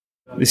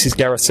This is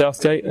Gareth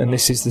Southgate, and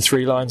this is the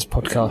Three Lions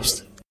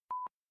podcast.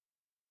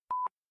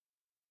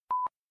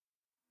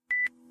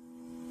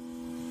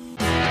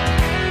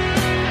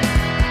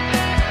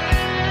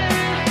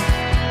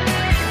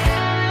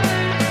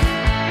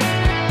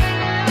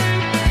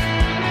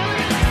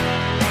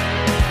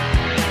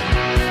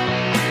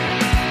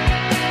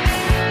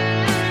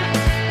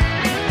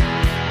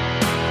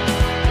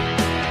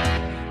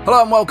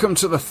 Hello and welcome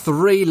to the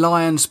Three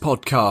Lions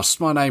podcast.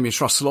 My name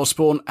is Russell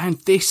Osborne and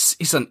this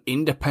is an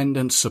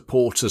independent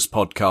supporters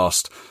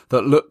podcast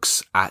that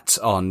looks at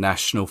our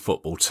national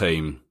football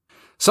team.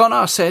 So I know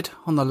I said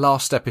on the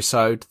last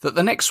episode that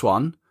the next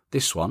one,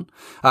 this one,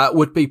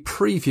 would be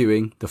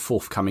previewing the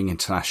forthcoming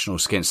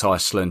internationals against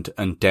Iceland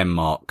and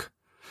Denmark.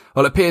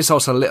 Well, it appears I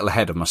was a little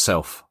ahead of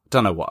myself.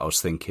 Don't know what I was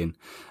thinking.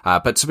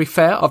 But to be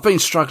fair, I've been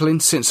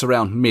struggling since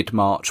around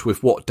mid-March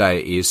with what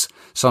day it is,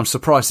 so I'm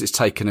surprised it's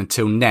taken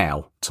until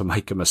now to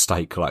make a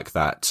mistake like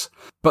that.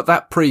 But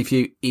that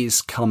preview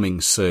is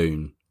coming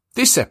soon.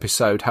 This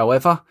episode,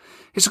 however,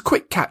 is a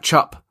quick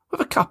catch-up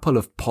with a couple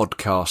of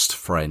podcast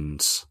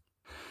friends.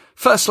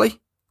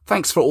 Firstly,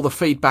 thanks for all the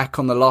feedback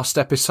on the last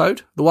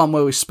episode, the one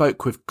where we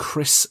spoke with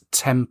Chris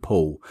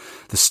Temple,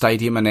 the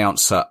stadium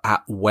announcer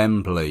at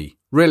Wembley.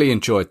 Really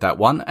enjoyed that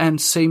one, and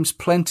seems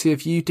plenty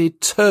of you did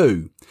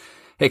too.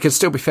 It can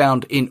still be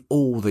found in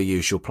all the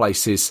usual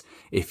places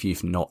if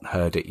you've not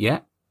heard it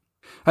yet.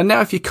 And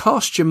now if you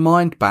cast your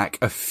mind back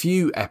a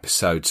few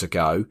episodes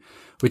ago,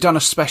 we've done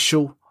a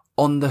special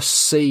on the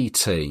C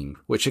team,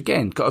 which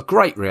again got a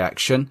great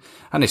reaction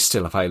and is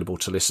still available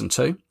to listen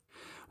to.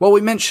 Well,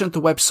 we mentioned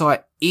the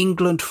website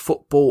England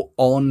Football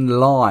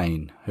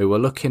Online, who were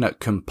looking at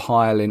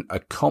compiling a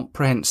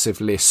comprehensive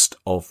list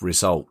of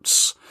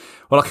results.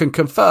 Well, I can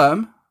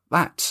confirm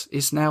that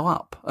is now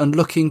up and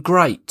looking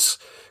great.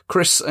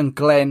 Chris and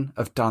Glenn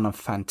have done a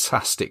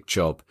fantastic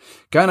job.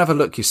 Go and have a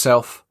look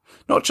yourself,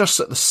 not just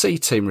at the C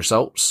team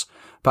results,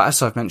 but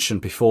as I've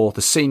mentioned before,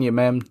 the senior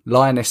men,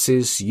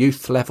 Lionesses,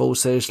 youth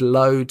levels, there's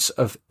loads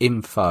of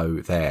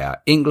info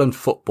there.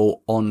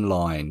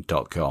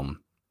 englandfootballonline.com.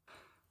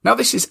 Now,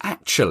 this is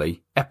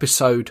actually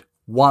episode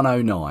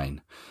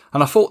 109,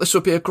 and I thought this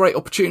would be a great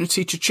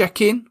opportunity to check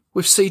in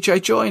with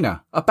CJ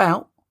Joyner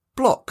about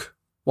Block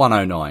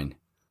 109.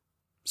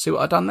 See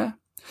what I've done there?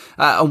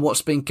 And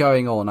what's been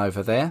going on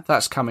over there.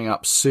 That's coming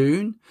up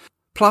soon.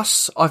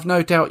 Plus, I've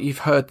no doubt you've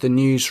heard the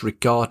news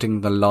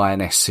regarding the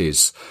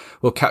Lionesses.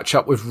 We'll catch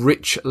up with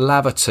Rich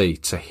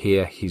Laverty to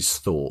hear his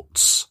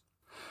thoughts.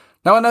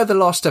 Now, I know the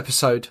last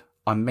episode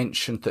I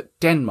mentioned that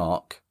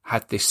Denmark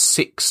had this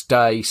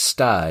 6-day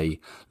stay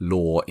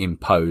law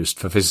imposed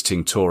for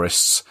visiting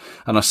tourists,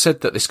 and I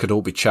said that this could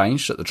all be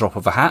changed at the drop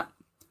of a hat.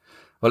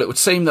 Well, it would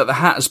seem that the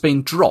hat has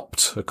been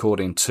dropped,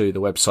 according to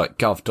the website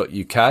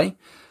gov.uk.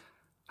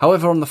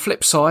 However, on the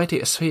flip side,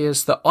 it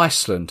appears that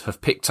Iceland have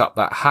picked up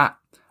that hat,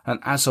 and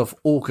as of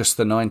August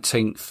the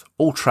 19th,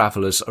 all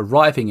travellers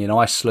arriving in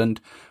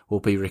Iceland will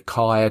be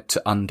required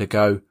to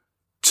undergo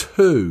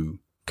 2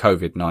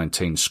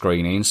 COVID-19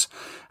 screenings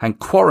and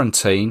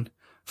quarantine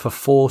for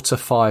 4 to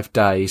 5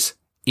 days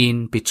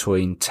in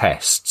between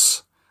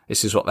tests.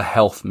 This is what the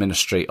Health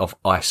Ministry of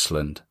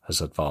Iceland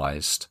has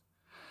advised.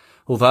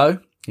 Although,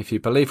 if you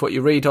believe what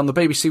you read on the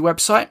BBC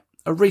website,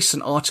 a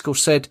recent article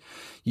said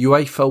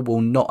UEFA will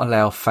not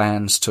allow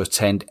fans to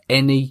attend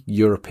any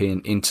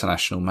European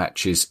international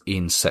matches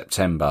in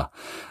September,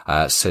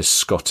 says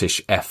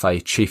Scottish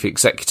FA Chief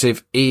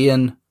Executive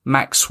Ian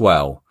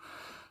Maxwell.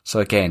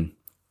 So again,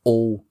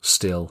 all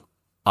still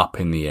up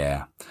in the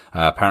air.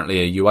 Apparently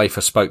a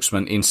UEFA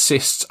spokesman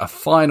insists a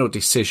final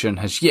decision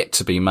has yet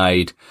to be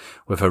made,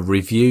 with a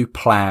review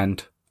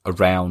planned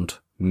around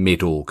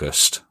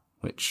mid-August,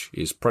 which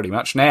is pretty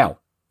much now.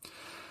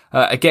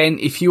 Again,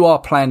 if you are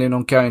planning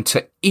on going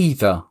to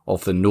either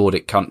of the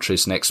Nordic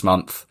countries next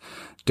month,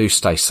 do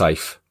stay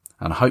safe,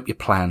 and I hope your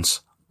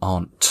plans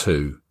aren't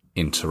too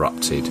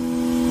interrupted.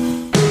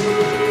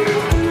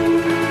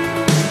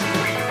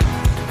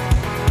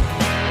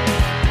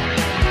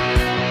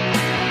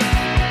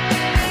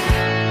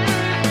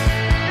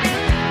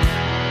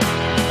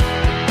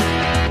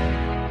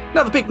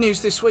 Now, the big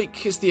news this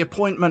week is the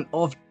appointment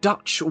of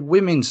Dutch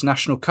women's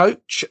national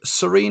coach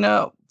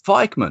Serena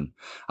Weigman,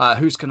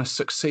 who's going to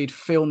succeed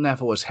Phil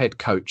Neville as head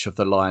coach of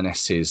the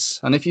Lionesses.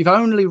 And if you've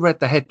only read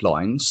the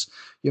headlines,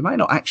 you may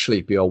not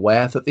actually be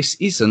aware that this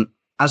isn't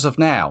as of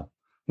now.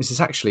 This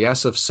is actually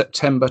as of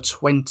September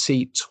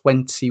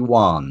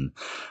 2021.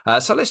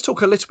 So let's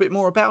talk a little bit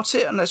more about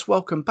it, and let's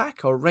welcome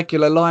back our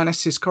regular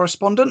Lionesses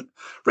correspondent,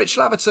 Rich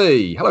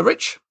Laverty. Hello,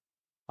 Rich.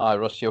 Hi,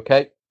 Russ. You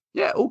okay?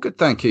 Yeah, all good.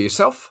 Thank you.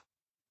 Yourself?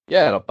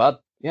 Yeah, not bad.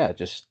 Yeah,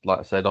 just like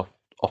I said, off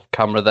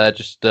camera there,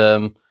 just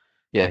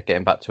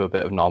getting back to a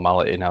bit of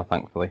normality now,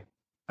 thankfully.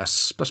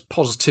 That's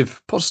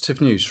positive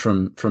news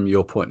from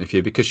your point of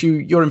view, because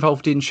you're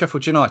involved in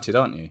Sheffield United,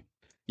 aren't you?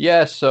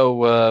 Yeah,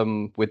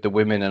 so with the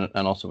women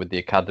and also with the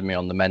academy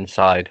on the men's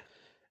side,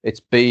 it's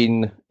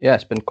been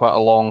quite a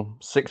long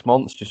 6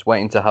 months just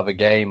waiting to have a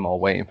game or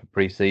waiting for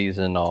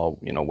pre-season or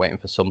waiting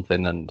for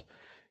something. And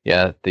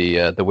yeah,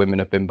 the women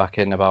have been back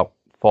in about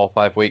 4 or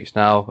 5 weeks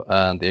now,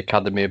 and the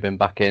academy have been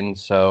back in.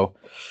 So,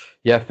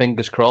 yeah,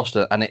 fingers crossed.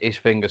 And it is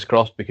fingers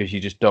crossed because you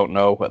just don't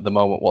know at the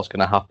moment what's going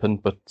to happen.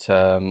 But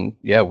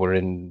yeah, we're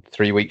in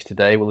 3 weeks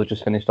today. We'll have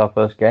just finished our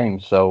first game.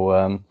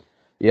 So,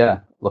 yeah,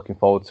 looking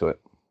forward to it.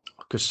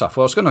 Good stuff.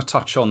 Well, I was going to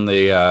touch on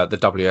the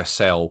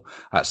WSL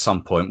at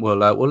some point.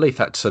 We'll leave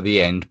that to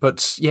the end.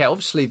 But yeah,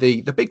 obviously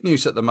the big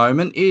news at the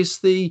moment is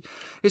the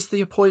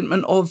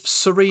appointment of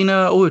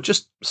Serena. Or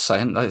just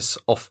saying that's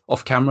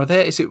off camera.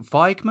 There is it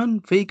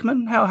Weigman?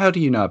 Wiegman? How do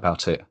you know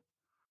about it?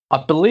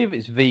 I believe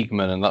it's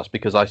Wiegman, and that's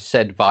because I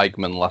said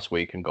Weigman last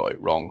week and got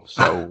it wrong.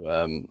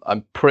 So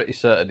I'm pretty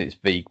certain it's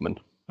Wiegman.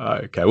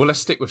 Okay. Well, let's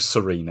stick with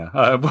Serena.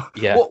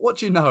 Yeah. What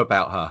do you know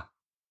about her?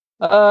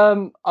 I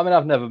mean,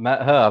 I've never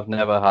met her. I've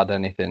never had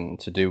anything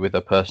to do with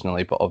her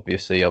personally, but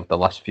obviously, over the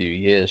last few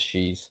years,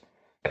 she's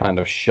kind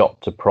of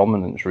shot to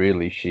prominence.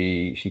 Really,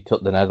 she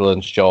took the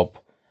Netherlands job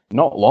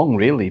not long,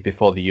 really,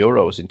 before the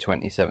Euros in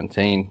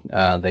 2017.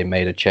 They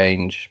made a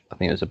change. I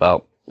think it was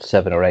about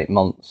 7 or 8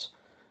 months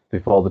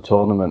before the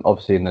tournament.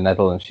 Obviously, in the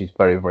Netherlands, she's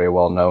very, very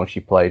well known. She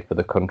played for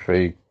the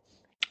country,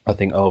 I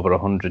think, over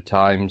 100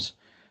 times.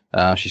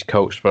 She's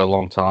coached for a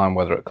long time,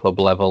 whether at club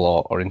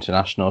level or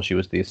international. She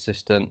was the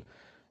assistant.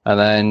 And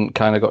then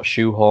kind of got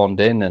shoehorned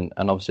in, and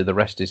obviously the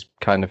rest is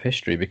kind of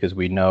history because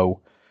we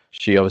know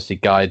she obviously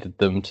guided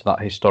them to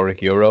that historic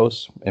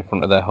Euros in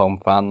front of their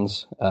home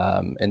fans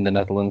in the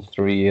Netherlands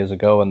 3 years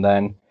ago, and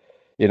then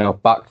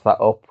backed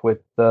that up with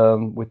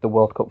the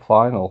World Cup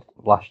final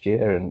last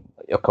year. And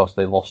of course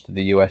they lost to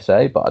the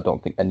USA, but I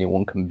don't think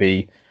anyone can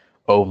be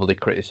overly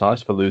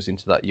criticised for losing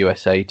to that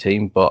USA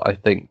team. But I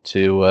think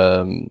to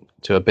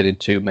have been in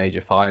 2 major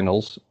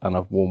finals and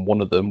have won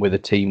one of them with a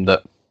team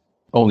that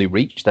only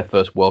reached their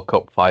first World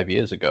Cup 5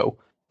 years ago,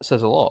 it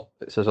says a lot.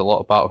 It says a lot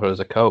about her as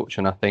a coach,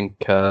 and I think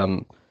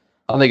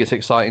it's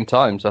exciting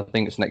times. I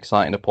think it's an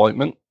exciting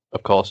appointment.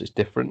 Of course, it's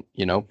different.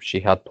 She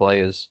had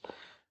players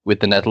with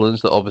the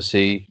Netherlands that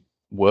obviously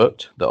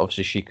worked, that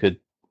obviously she could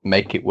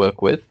make it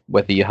work with.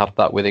 Whether you have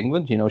that with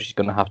England, she's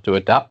going to have to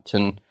adapt.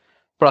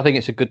 But I think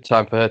it's a good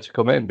time for her to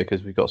come in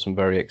because we've got some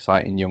very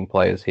exciting young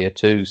players here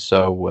too.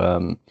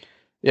 So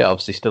yeah,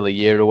 obviously still a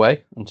year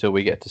away until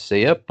we get to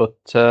see her,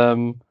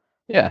 but.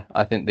 Yeah,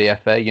 I think the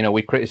FA,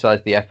 we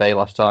criticised the FA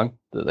last time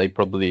that they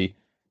probably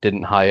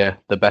didn't hire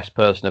the best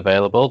person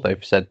available.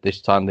 They've said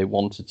this time they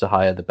wanted to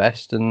hire the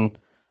best, and,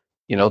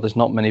 there's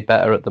not many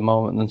better at the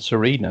moment than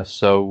Serena.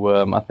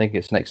 So I think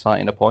it's an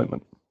exciting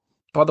appointment.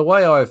 By the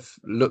way I've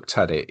looked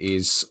at it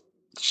is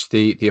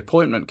the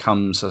appointment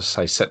comes, as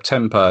I say,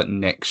 September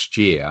next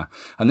year.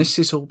 And this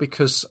is all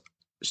because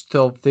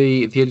of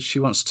she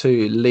wants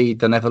to lead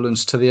the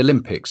Netherlands to the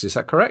Olympics. Is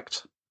that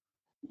correct?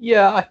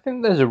 Yeah, I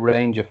think there's a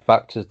range of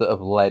factors that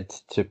have led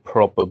to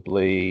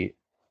probably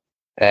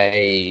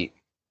a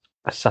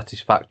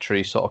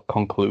satisfactory sort of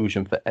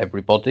conclusion for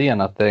everybody.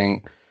 And I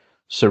think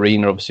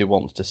Serena obviously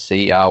wants to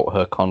see out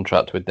her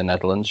contract with the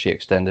Netherlands. She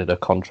extended her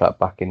contract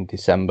back in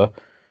December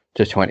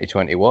to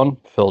 2021.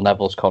 Phil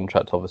Neville's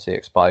contract obviously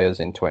expires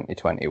in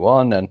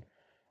 2021. And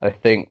I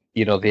think,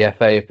 the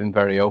FA have been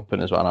very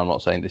open as well. And I'm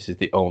not saying this is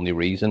the only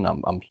reason.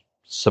 I'm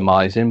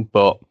surmising,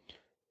 but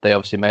they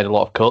obviously made a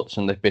lot of cuts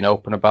and they've been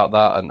open about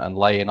that and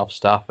laying off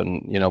staff.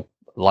 And,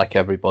 like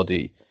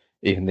everybody,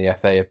 even the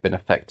FA have been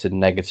affected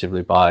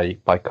negatively by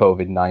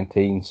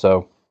COVID-19.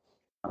 So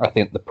I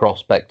think the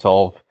prospect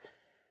of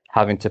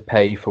having to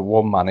pay for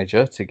one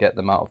manager to get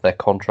them out of their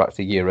contract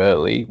a year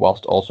early,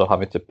 whilst also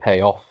having to pay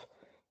off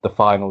the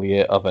final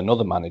year of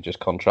another manager's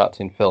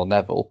contract in Phil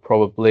Neville,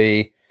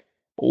 probably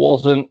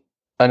wasn't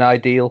an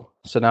ideal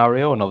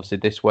scenario. And obviously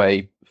this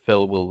way,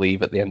 Phil will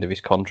leave at the end of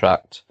his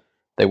contract.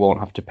 They won't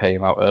have to pay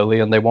him out early,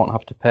 and they won't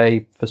have to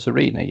pay for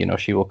Serena.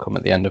 She will come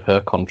at the end of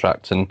her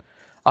contract, and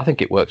I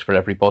think it works for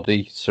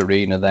everybody.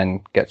 Serena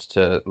then gets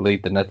to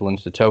lead the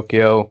Netherlands to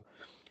Tokyo.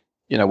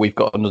 We've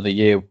got another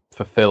year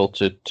for Phil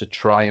to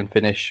try and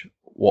finish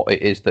what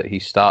it is that he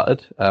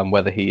started,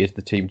 whether he is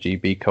the Team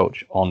GB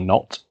coach or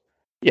not.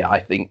 Yeah, I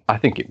think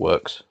it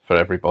works for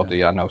everybody.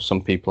 Yeah. I know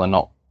some people are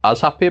not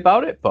as happy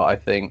about it, but I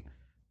think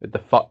with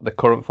the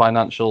current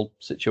financial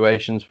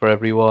situations for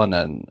everyone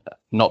and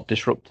not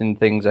disrupting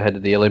things ahead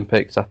of the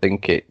Olympics, I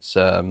think it's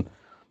a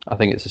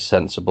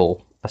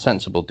sensible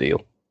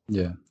deal.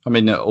 Yeah, I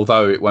mean,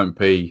 although it won't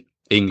be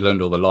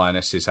England or the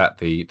Lionesses at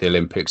the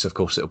Olympics, of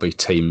course it'll be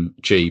Team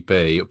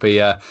GB.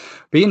 It'll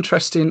be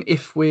interesting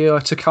if we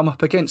are to come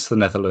up against the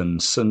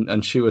Netherlands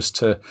and she was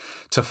to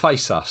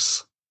face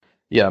us.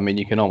 Yeah, I mean,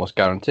 you can almost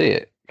guarantee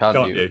it,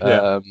 can't you?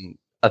 Yeah.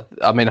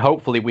 I mean,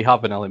 hopefully we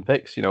have an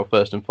Olympics,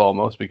 first and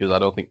foremost, because I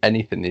don't think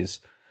anything is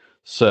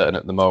certain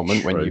at the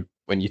moment. True.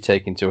 When you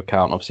take into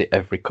account, obviously,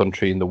 every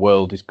country in the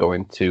world is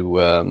going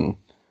to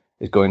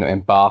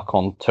embark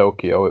on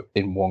Tokyo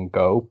in one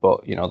go,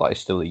 but that is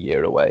still a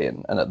year away,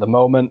 and at the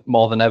moment,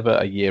 more than ever,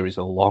 a year is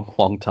a long,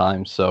 long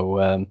time.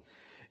 So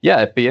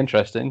yeah, it'd be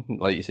interesting.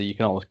 Like you say, you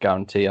can almost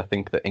guarantee. I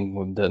think that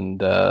England and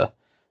the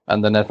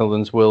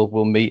Netherlands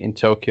will meet in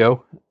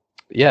Tokyo.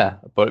 Yeah,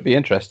 but it'd be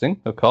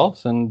interesting, of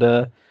course,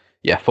 and.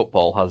 Yeah,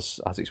 football has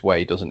its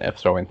way, doesn't it, of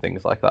throwing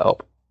things like that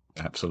up.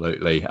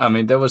 Absolutely. I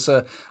mean, there was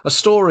a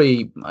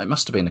story, it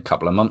must have been a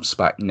couple of months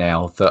back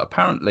now, that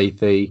apparently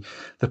the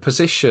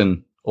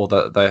position or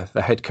the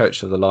head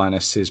coach of the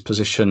Lionesses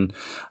position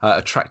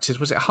attracted,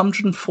 was it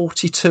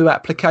 142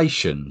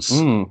 applications?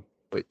 Mm.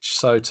 Which,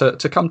 so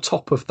to come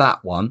top of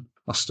that one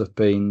must have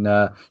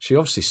been, she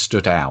obviously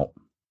stood out.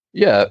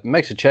 Yeah, it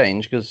makes a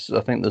change because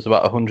I think there's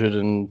about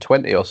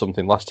 120 or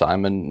something last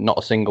time, and not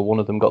a single one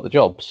of them got the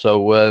job.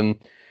 So,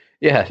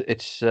 yeah,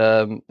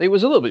 it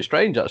was a little bit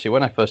strange actually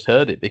when I first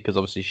heard it, because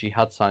obviously she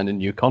had signed a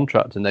new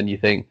contract, and then you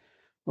think,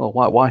 well,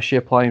 why is she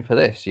applying for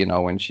this? You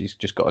know, when she's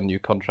just got a new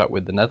contract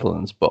with the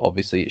Netherlands. But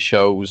obviously, it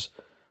shows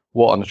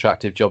what an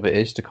attractive job it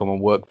is to come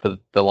and work for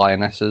the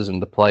Lionesses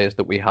and the players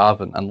that we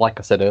have, and like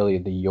I said earlier,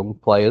 the young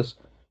players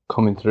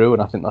coming through.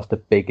 And I think that's the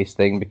biggest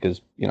thing,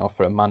 because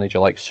for a manager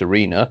like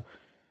Serena,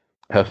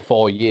 her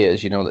 4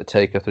 years, that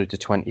take her through to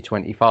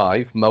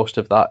 2025, most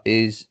of that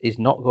is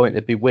not going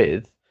to be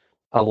with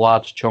a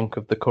large chunk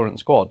of the current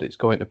squad. It's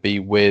going to be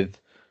with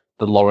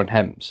the Lauren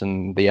Hemps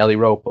and the Ellie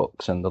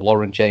Roebucks and the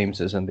Lauren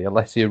Jameses and the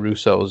Alessia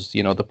Russos,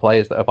 the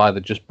players that have either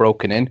just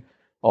broken in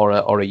or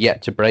are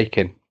yet to break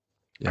in.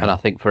 Yeah. And I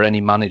think for any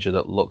manager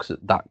that looks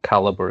at that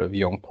caliber of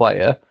young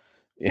player,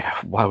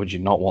 why would you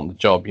not want the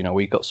job?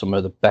 We've got some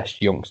of the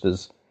best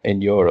youngsters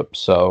in Europe,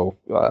 so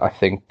I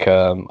think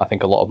a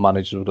lot of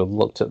managers would have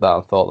looked at that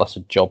and thought, that's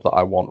a job that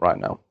I want right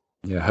now.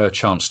 Yeah, her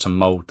chance to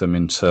mould them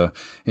into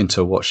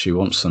what she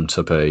wants them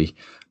to be.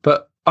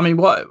 But I mean,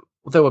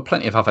 there were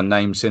plenty of other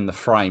names in the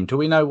frame. Do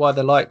we know why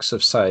the likes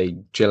of, say,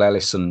 Jill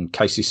Ellis and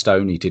Casey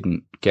Stoney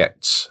didn't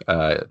get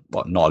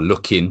not a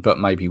look in, but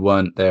maybe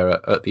weren't there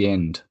at the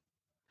end?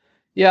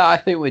 Yeah, I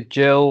think with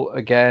Jill,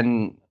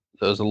 again,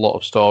 there's a lot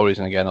of stories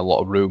and again a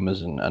lot of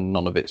rumours, and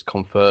none of it's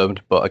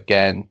confirmed. But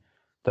again,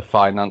 the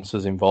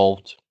finances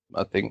involved,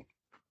 I think,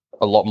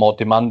 a lot more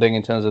demanding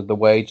in terms of the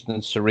wage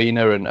than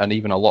Serena, and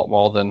even a lot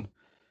more than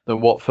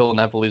what Phil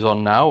Neville is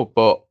on now.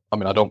 But I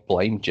mean, I don't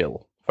blame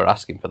Jill for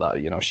asking for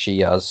that. She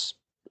has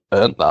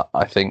earned that,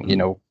 I think,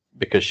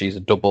 because she's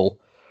a double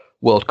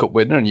World Cup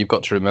winner, and you've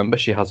got to remember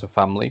she has a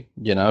family,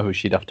 who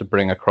she'd have to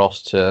bring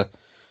across to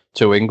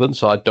England.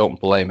 So I don't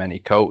blame any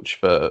coach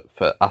for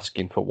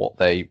asking for what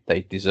they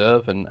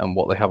deserve and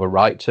what they have a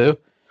right to.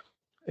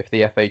 If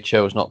the FA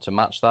chose not to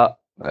match that,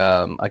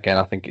 again,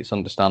 I think it's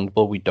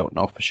understandable. We don't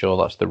know for sure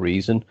that's the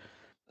reason.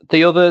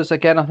 The others,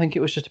 again, I think it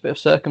was just a bit of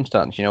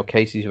circumstance.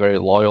 Casey's very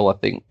loyal. I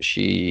think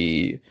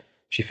she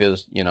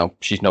feels,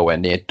 she's nowhere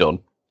near done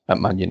at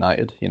Man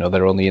United.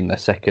 They're only in their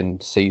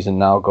second season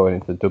now, going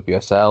into the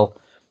WSL.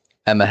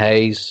 Emma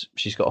Hayes,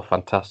 she's got a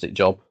fantastic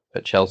job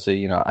at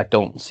Chelsea. I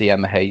don't see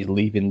Emma Hayes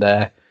leaving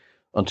there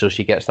until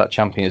she gets that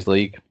Champions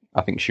League.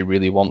 I think she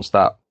really wants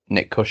that.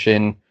 Nick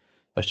Cushing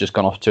has just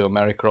gone off to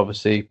America,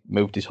 obviously,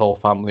 moved his whole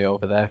family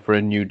over there for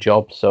a new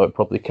job, so it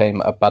probably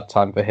came at a bad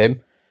time for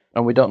him.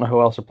 And we don't know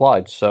who else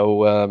applied.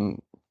 So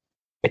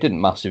it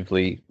didn't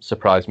massively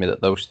surprise me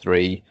that those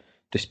three,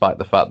 despite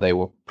the fact they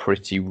were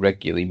pretty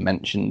regularly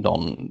mentioned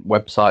on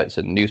websites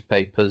and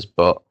newspapers,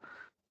 but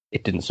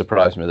it didn't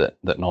surprise me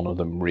that none of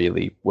them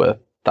really were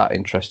that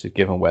interested,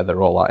 given where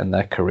they're all at in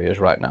their careers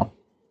right now.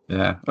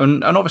 Yeah,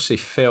 and obviously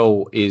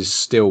Phil is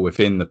still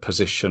within the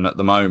position at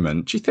the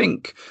moment. Do you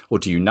think, or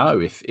do you know,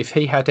 if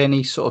he had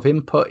any sort of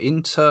input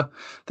into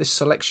this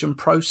selection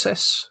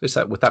process?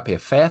 Would that be a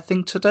fair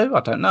thing to do? I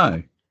don't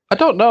know. I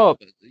don't know.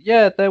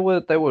 Yeah, there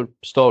were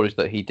stories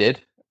that he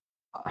did.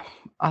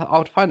 I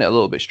would find it a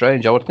little bit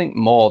strange. I would think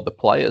more the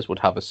players would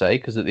have a say,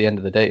 because at the end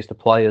of the day, it's the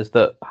players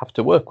that have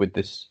to work with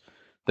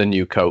the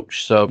new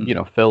coach. So,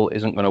 Phil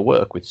isn't going to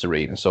work with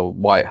Serena. So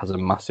why it has a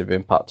massive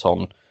impact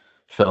on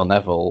Phil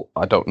Neville,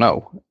 I don't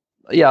know.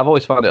 Yeah, I've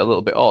always found it a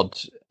little bit odd.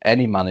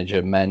 Any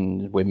manager,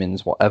 men,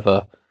 women's,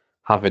 whatever,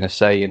 having a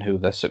say in who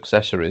their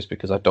successor is,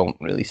 because I don't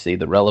really see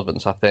the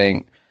relevance. I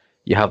think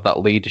you have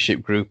that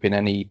leadership group in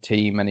any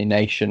team, any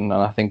nation,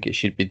 and I think it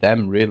should be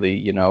them,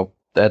 really.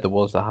 They're the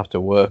ones that have to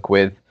work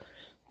with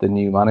the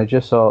new manager.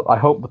 So I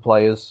hope the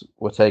players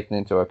were taken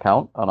into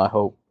account, and I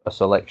hope a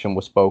selection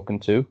was spoken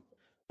to.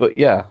 But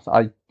yeah,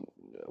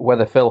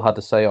 whether Phil had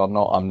a say or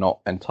not, I'm not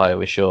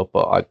entirely sure.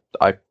 But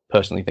I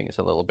personally think it's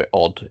a little bit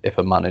odd if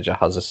a manager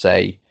has a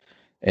say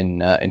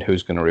in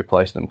who's going to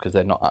replace them, because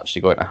they're not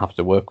actually going to have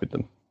to work with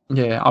them.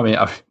 Yeah, I mean,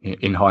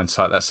 in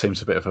hindsight, that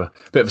seems a bit of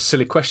a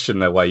silly question,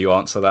 the way you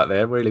answer that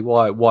there. Really,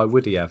 why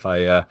would he have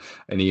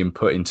any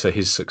input into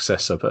his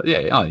successor? But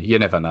yeah, you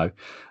never know.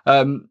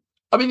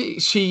 I mean,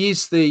 she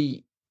is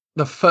the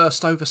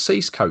first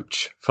overseas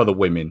coach for the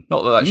women.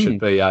 Not that should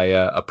be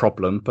a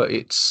problem, but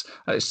it's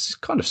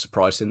kind of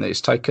surprising that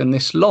it's taken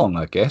this long,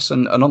 I guess.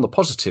 And on the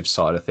positive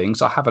side of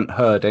things, I haven't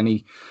heard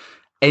any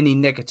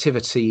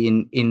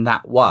negativity in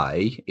that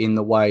way, in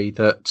the way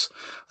that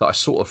I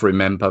sort of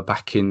remember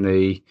back in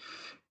the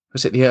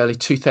early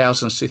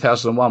 2000s,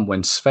 2001,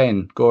 when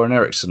Sven Goran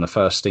Eriksson, the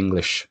first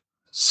English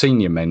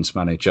senior men's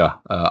manager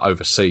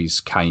overseas,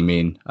 came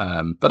in.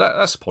 But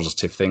that's a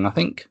positive thing, I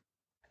think.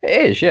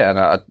 It is,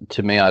 yeah. And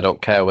to me, I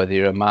don't care whether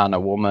you're a man,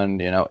 a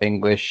woman,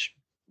 English,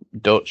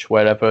 Dutch,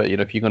 wherever.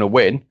 If you're going to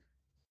win,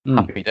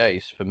 happy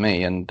days for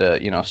me. And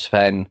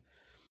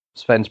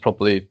Sven's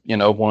probably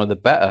one of the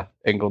better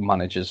England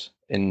managers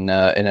in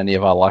any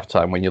of our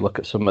lifetime. When you look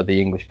at some of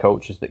the English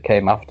coaches that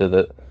came after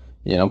that,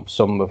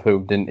 some of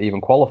whom didn't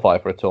even qualify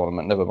for a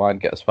tournament, never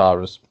mind get as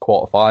far as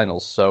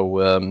quarterfinals.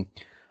 So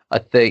I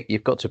think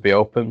you've got to be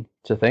open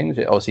to things.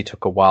 It obviously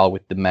took a while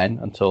with the men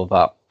until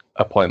that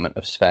appointment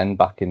of Sven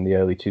back in the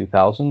early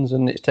 2000s,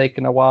 and it's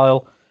taken a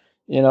while.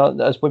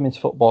 As women's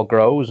football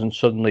grows and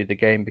suddenly the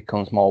game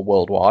becomes more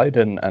worldwide,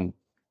 and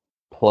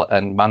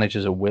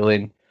managers are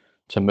willing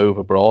to move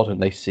abroad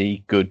and they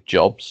see good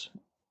jobs.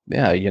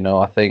 Yeah,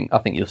 I think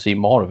you'll see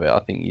more of it. I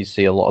think you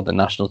see a lot of the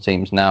national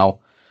teams now.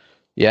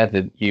 Yeah,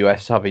 the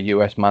US have a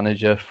US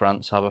manager,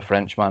 France have a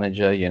French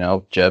manager,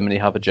 Germany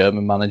have a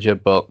German manager,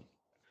 but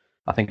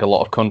I think a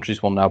lot of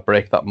countries will now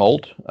break that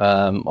mold.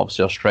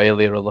 Obviously,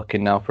 Australia are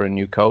looking now for a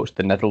new coach.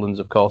 The Netherlands,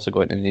 of course, are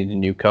going to need a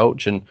new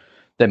coach, and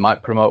they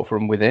might promote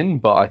from within.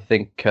 But I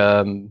think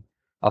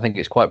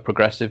it's quite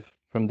progressive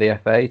from the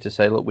FA to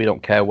say, look, we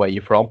don't care where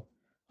you're from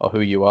or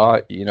who you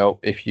are.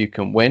 If you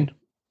can win,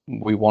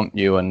 we want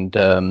you. And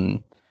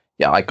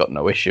I got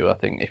no issue. I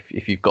think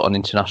if you've got an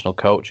international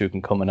coach who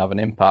can come and have an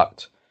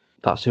impact,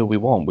 that's who we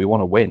want. We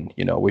want to win.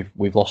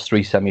 We've lost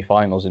 3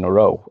 semi-finals in a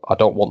row. I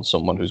don't want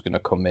someone who's going to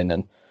come in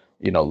and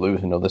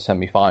lose another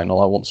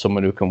semi-final. I want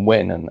someone who can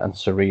win, and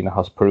Serena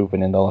has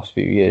proven in the last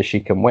few years she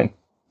can win.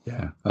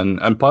 Yeah,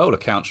 and by all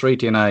accounts,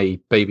 reading a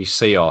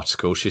BBC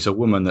article, she's a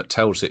woman that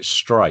tells it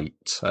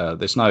straight.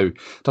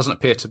 Doesn't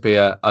appear to be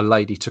a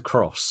lady to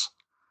cross.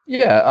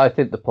 Yeah, I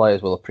think the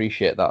players will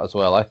appreciate that as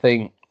well. I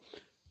think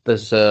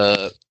there's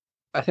the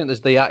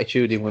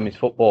attitude in women's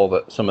football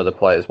that some of the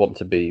players want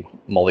to be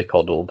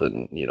mollycoddled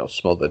and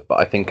smothered, but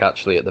I think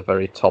actually at the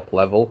very top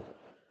level,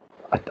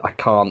 I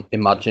can't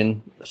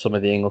imagine some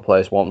of the England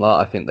players want that.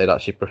 I think they'd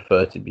actually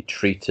prefer to be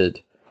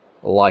treated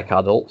like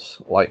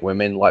adults, like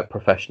women, like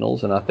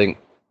professionals. And I think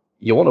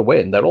you want to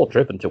win. They're all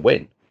driven to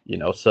win,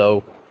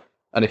 So,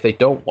 and if they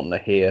don't want to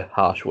hear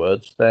harsh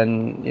words,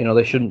 then,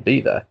 they shouldn't be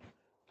there.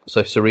 So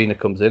if Serena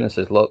comes in and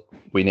says, look,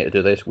 we need to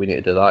do this, we need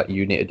to do that,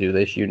 you need to do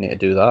this, you need to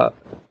do that,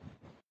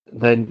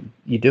 then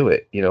you do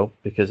it,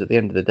 because at the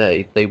end of the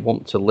day, they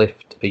want to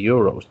lift a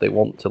Euros. They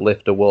want to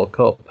lift a World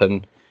Cup.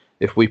 And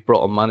if we've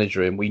brought a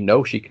manager in, we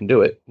know she can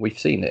do it. We've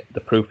seen it.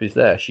 The proof is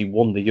there. She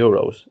won the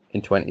Euros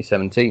in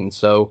 2017.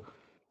 So,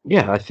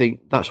 yeah, I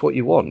think that's what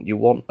you want. You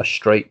want a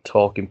straight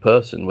talking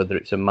person, whether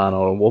it's a man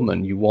or a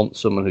woman. You want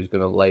someone who's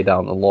going to lay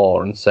down the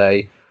law and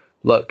say,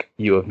 look,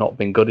 you have not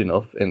been good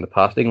enough in the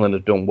past. England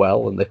have done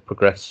well, and they've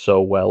progressed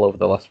so well over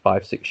the last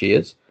 5-6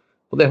 years,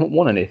 but they haven't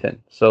won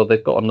anything. So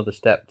they've got another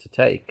step to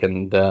take.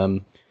 And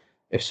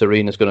if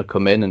Serena's going to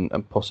come in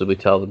and possibly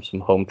tell them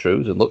some home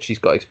truths, and look, she's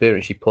got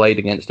experience. She played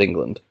against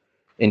England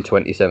in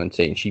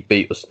 2017. She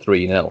beat us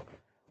 3-0,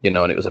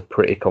 and it was a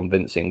pretty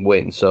convincing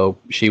win. So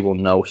she will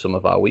know some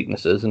of our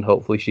weaknesses, and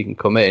hopefully she can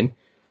come in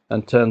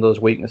and turn those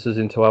weaknesses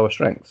into our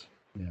strengths.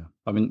 Yeah.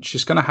 I mean,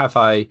 she's going to have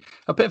a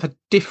bit of a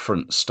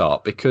different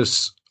start,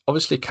 because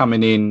obviously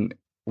coming in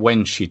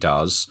when she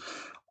does,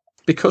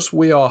 because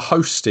we are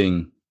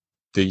hosting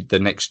the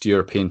next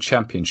European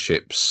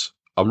Championships,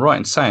 I'm right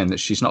in saying that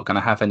she's not going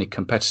to have any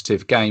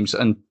competitive games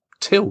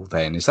until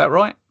then. Is that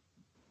right?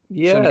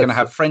 Yeah, she's only going to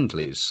have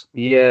friendlies.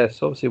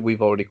 Yes, obviously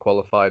we've already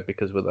qualified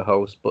because we're the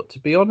host. But to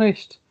be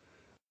honest,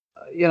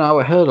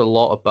 I heard a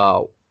lot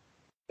about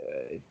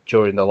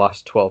during the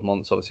last 12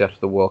 months, obviously after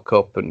the World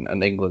Cup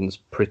and England's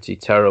pretty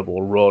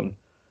terrible run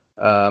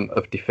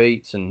of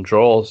defeats and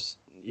draws.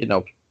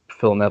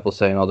 Phil Neville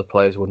saying the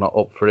players were not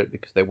up for it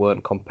because they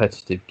weren't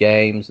competitive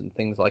games and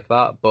things like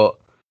that. But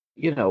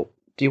do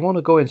you want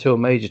to go into a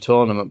major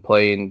tournament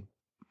playing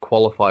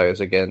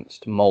qualifiers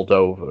against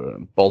Moldova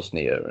and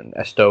Bosnia and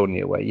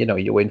Estonia, where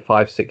you win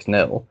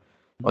 5-6-0,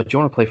 or do you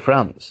want to play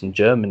France and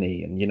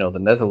Germany and the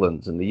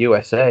Netherlands and the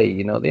USA?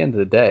 At the end of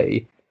the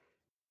day,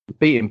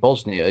 beating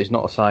Bosnia is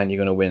not a sign you're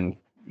going to win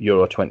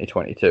Euro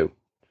 2022.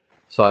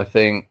 So I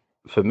think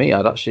for me,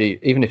 I'd actually,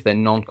 even if they're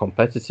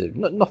non-competitive,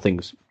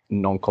 nothing's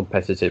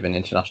non-competitive in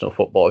international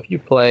football. If you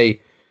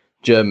play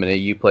Germany,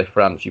 you play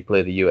France, you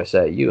play the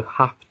USA, you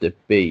have to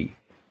be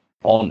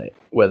on it,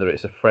 whether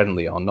it's a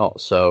friendly or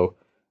not. So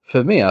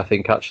for me, I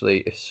think actually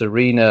if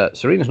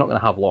Serena's not going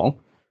to have long.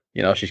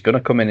 She's going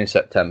to come in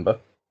September,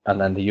 and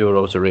then the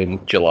Euros are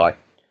in July.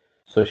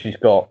 So she's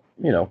got,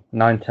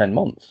 9-10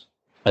 months,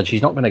 and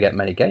she's not going to get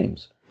many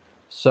games.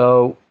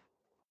 So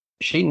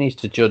she needs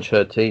to judge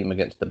her team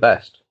against the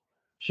best.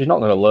 She's not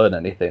going to learn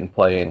anything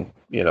playing,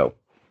 the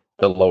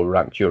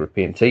lower-ranked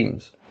European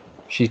teams.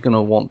 She's going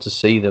to want to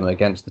see them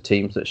against the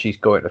teams that she's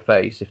going to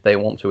face if they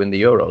want to win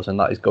the Euros, and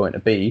that is going to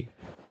be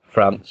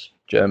France,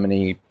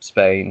 Germany,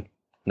 Spain,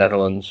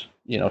 Netherlands,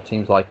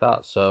 teams like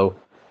that. So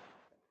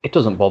it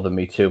doesn't bother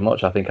me too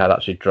much. I think I'd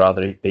actually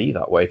rather it be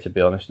that way, to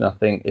be honest. And I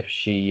think if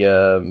she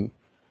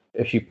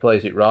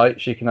plays it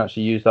right, she can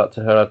actually use that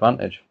to her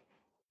advantage.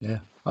 Yeah.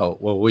 Oh,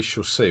 well, we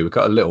shall see. We've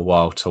got a little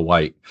while to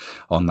wait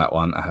on that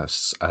one,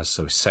 as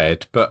we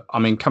said. But, I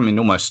mean, coming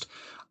almost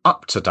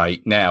up to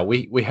date now.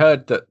 We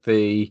heard that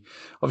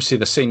obviously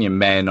the senior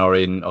men are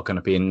going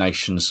to be in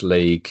Nations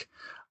League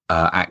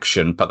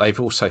action, but they've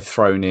also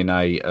thrown in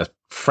a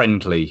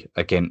friendly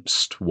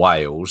against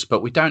Wales.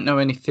 But we don't know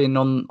anything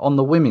on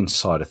the women's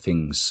side of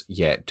things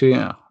yet.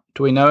 Do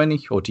we know any,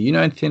 or do you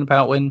know anything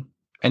about when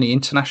any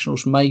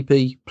internationals may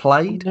be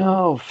played?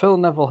 No, Phil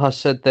Neville has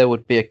said there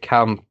would be a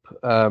camp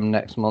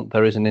next month.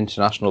 There is an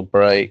international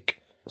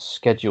break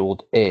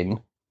scheduled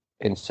in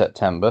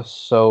September.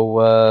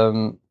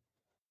 So,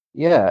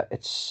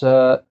 it's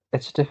a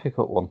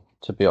difficult one,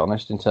 to be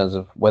honest, in terms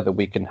of whether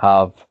we can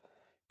have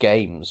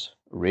games,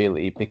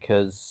 really,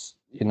 because,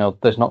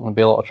 there's not going to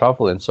be a lot of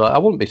travelling. So I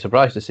wouldn't be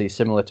surprised to see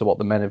similar to what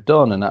the men have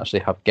done and actually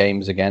have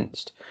games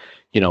against,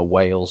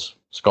 Wales,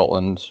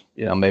 Scotland,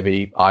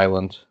 maybe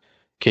Ireland.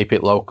 Keep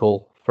it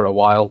local for a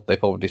while.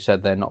 They've already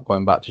said they're not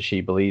going back to She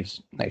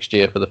Believes next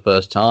year for the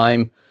first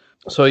time.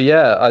 So,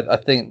 I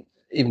think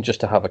even just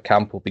to have a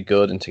camp will be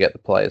good and to get the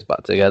players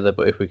back together.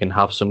 But if we can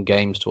have some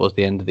games towards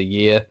the end of the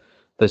year,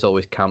 there's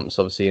always camps,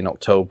 obviously, in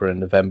October and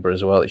November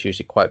as well. It's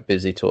usually quite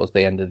busy towards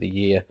the end of the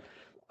year.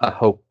 I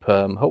hope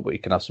we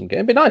can have some games.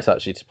 It'd be nice,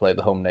 actually, to play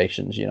the home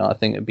nations. I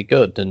think it'd be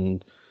good.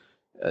 And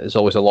there's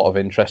always a lot of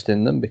interest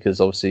in them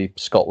because obviously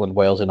Scotland,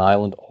 Wales and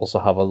Ireland also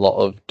have a lot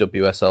of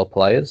WSL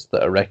players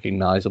that are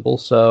recognisable.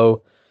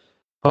 So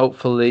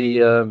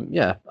hopefully,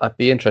 I'd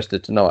be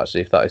interested to know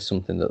actually if that is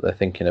something that they're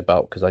thinking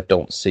about, because I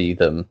can't see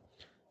them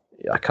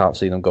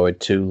going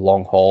too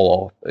long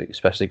haul, or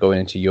especially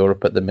going into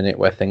Europe at the minute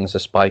where things are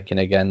spiking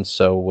again.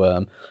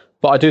 So,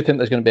 but I do think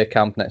there's going to be a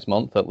camp next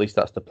month. At least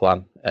that's the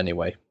plan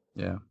anyway.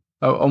 Yeah.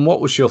 Oh, and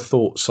what was your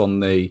thoughts on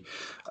the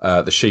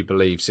She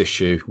Believes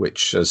issue,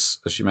 which, as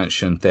you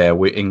mentioned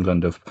there,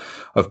 England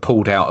have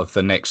pulled out of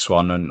the next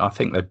one, and I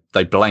think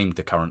they blamed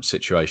the current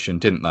situation,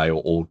 didn't they,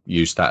 or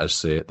used that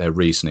as their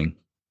reasoning?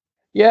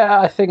 Yeah,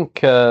 I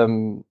think there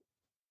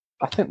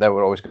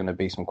were always going to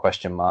be some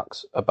question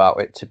marks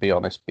about it, to be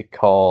honest,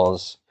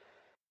 because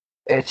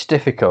it's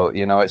difficult.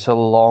 It's a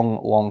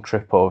long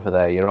trip over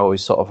there. You're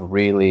always sort of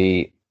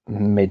really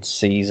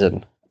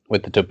mid-season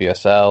with the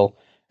WSL.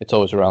 It's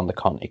always around the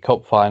Conti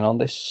Cup final.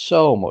 There's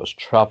so much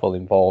travel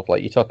involved.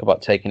 Like, you talk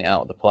about taking it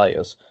out of the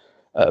players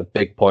at a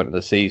big point of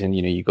the season.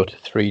 You go to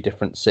 3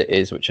 different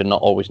cities, which are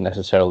not always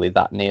necessarily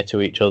that near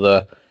to each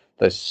other.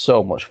 There's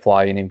so much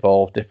flying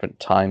involved, different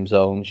time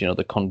zones.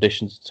 The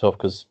conditions are tough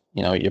because,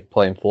 you're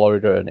playing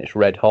Florida and it's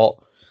red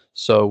hot.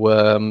 So,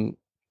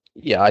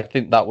 I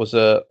think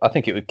I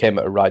think it came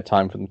at a right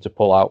time for them to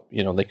pull out.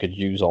 They could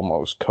use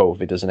almost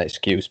COVID as an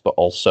excuse, but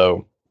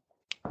also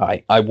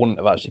I wouldn't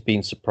have actually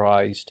been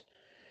surprised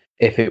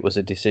if it was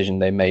a decision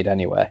they made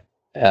anyway,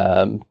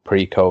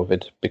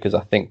 pre-COVID, because I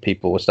think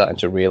people were starting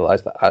to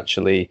realise that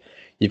actually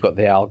you've got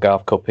the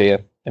Algarve Cup here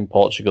in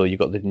Portugal, you've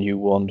got the new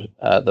one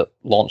that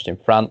launched in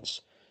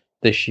France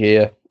this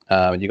year,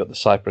 you've got the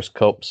Cyprus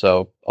Cup,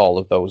 so all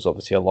of those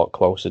obviously a lot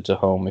closer to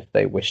home if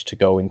they wish to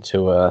go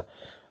into a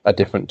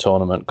different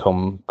tournament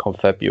come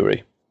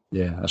February.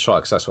 Yeah, that's right,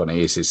 because that's what it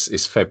is.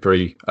 It's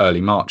February,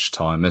 early March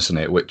time, isn't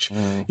it? Which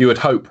you would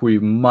hope we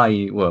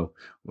may,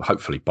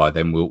 hopefully by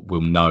then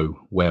we'll know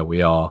where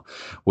we are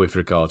with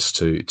regards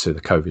to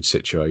the COVID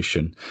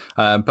situation.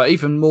 But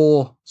even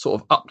more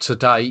sort of up to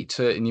date,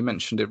 and you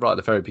mentioned it right at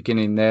the very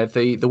beginning there,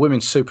 the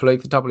Women's Super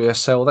League, the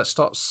WSL, that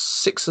starts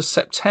 6th of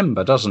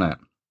September, doesn't it?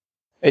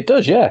 It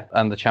does, yeah,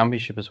 and the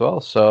Championship as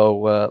well.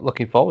 So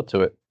looking forward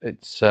to it.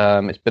 It's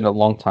been a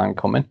long time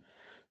coming.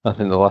 I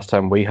think the last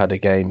time we had a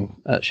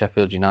game at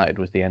Sheffield United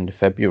was the end of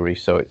February,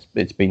 so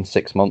it's been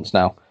 6 months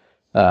now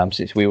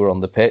since we were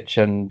on the pitch,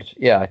 and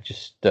I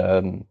just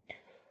I'm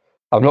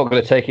not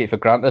going to take it for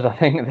granted. I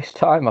think this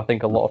time, I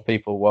think a lot of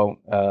people won't.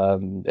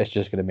 It's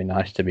just going to be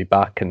nice to be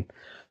back, and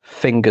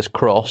fingers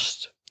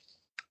crossed,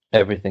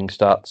 everything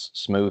starts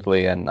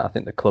smoothly. And I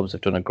think the clubs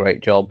have done a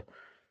great job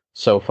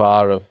so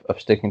far of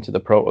sticking to the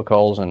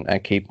protocols and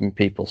keeping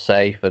people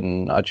safe.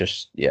 And I've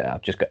just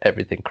got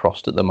everything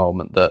crossed at the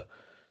moment that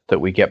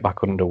we get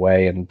back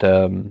underway and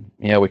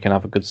we can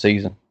have a good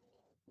season.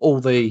 All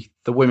the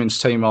women's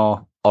team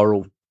are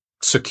all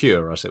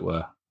secure, as it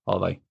were, are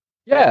they?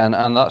 Yeah,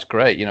 and that's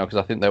great, because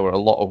I think there were a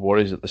lot of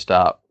worries at the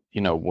start.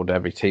 Would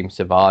every team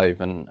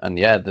survive? And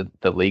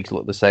the leagues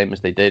look the same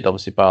as they did,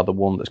 obviously, bar the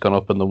one that's gone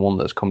up and the one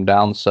that's come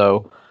down.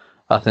 So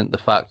I think the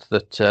fact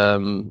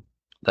that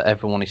that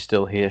everyone is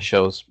still here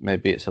shows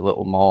maybe it's a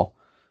little more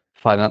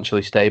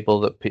financially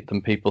stable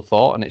than people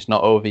thought, and it's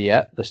not over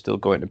yet. There's still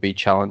going to be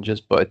challenges,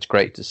 but it's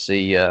great to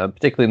see,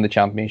 particularly in the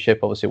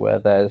Championship, obviously, where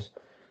there's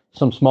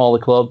some smaller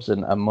clubs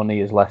and money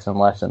is less and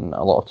less, and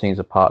a lot of teams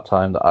are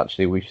part-time, that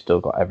actually we've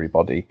still got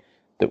everybody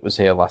that was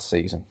here last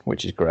season,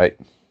 which is great.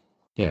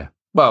 Yeah.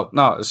 Well,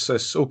 no,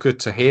 it's all good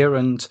to hear,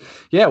 and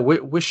we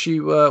wish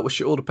you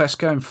all the best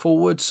going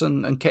forwards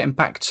and getting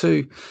back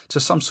to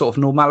some sort of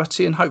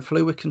normality, and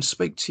hopefully we can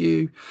speak to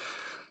you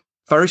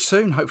very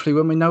soon, hopefully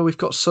when we know we've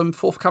got some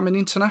forthcoming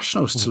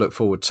internationals to look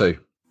forward to.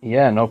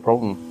 Yeah, no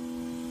problem.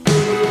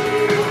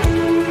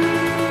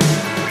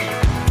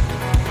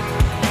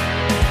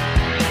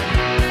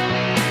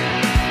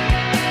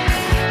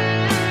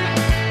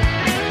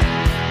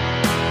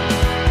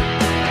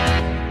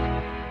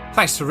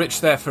 Thanks to Rich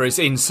there for his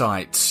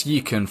insights.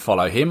 You can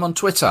follow him on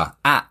Twitter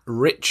at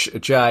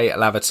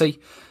RichJLaverty.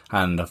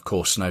 And of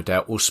course, no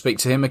doubt we'll speak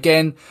to him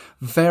again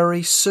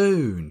very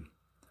soon.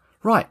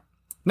 Right,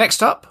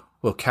 next up,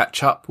 we'll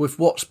catch up with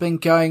what's been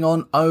going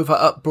on over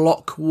at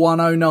Block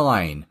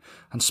 109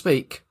 and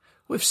speak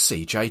with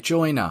CJ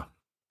Joyner.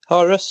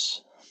 Hi,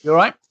 Russ. You all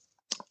right?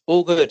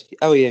 All good.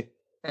 How are you?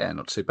 Yeah,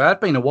 not too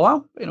bad. Been a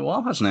while,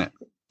 hasn't it?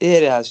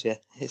 It has, yeah.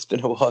 It's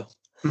been a while.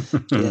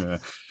 Yeah.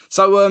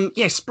 So,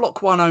 yes,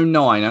 Block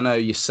 109. I know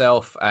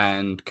yourself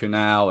and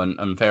Kunal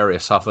and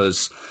various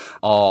others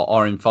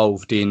are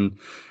involved in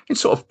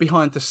sort of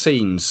behind the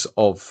scenes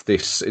of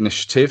this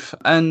initiative.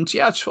 And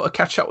yeah, I just want to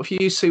catch up with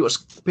you, see what's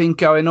been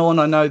going on.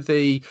 I know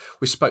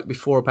we spoke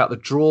before about the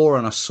draw,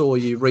 and I saw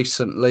you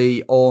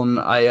recently on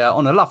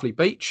a lovely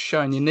beach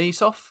showing your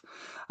knees off.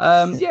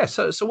 So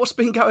what's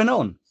been going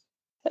on?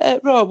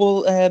 Right,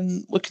 well,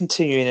 we're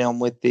continuing on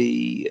with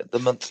the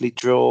monthly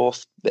draw.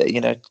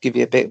 To give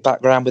you a bit of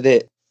background with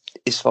it,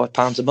 it's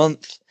 £5 a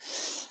month,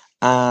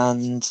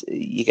 and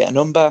you get a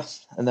number,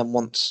 and then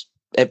once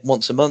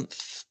a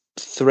month,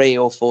 3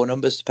 or 4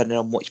 numbers, depending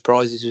on which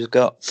prizes you've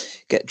got,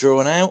 get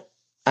drawn out,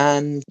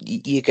 and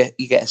you get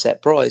a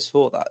set prize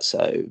for that.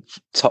 So,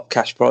 top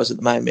cash prize at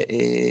the moment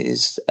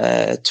is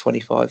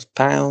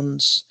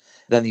 £25.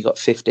 Then you've got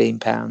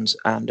 £15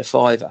 and a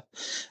fiver.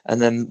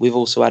 And then we've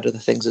also had other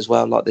things as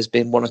well, like there's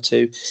been 1 or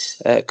 2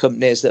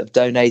 companies that have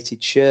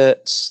donated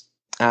shirts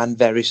and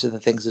various other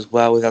things as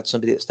well. We've had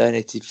somebody that's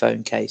donated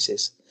phone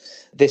cases.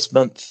 This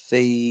month,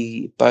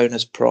 the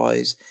bonus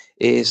prize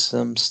is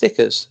some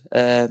stickers.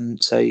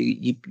 So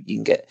you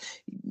can get,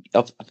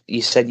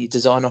 you send your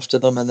design off to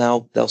them, and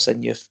they'll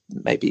send you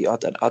maybe, I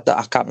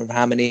can't remember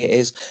how many it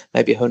is,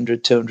 maybe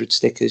 100, 200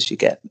 stickers. You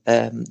get,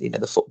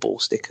 the football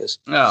stickers.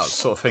 Oh,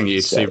 sort of thing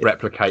you'd see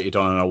replicated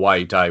on an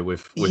away day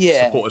with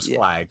supporters'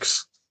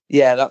 flags.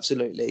 Yeah,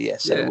 absolutely. Yeah.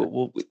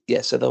 So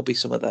so there'll be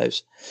some of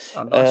those.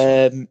 Oh,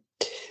 nice.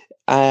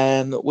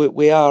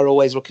 We are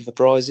always looking for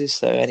prizes.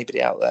 So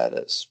anybody out there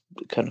that's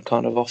kind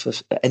of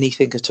offers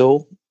anything at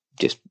all,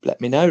 just let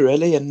me know,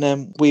 really,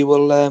 and we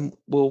will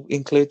we'll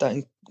include that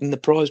in the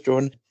prize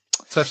drawing.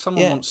 So if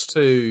someone wants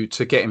to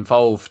get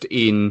involved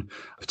in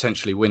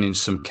potentially winning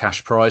some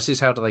cash prizes,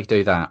 how do they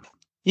do that?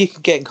 You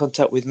can get in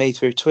contact with me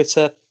through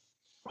Twitter,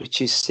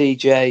 which is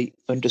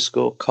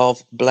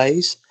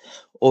CJ_CovBlaze,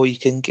 or you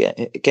can get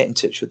in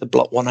touch with the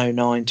Block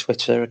 109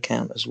 Twitter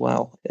account as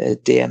well.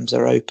 DMs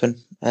are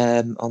open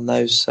on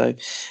those. So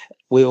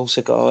we've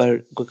also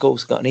got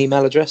an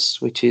email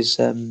address, which is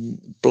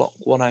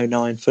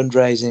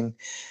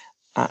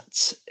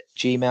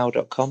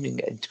block109fundraising@gmail.com. You can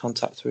get into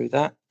contact through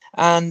that.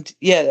 And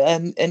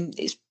and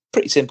it's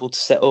pretty simple to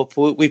set up.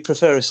 We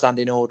prefer a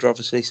standing order,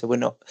 obviously, so we're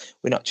not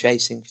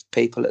chasing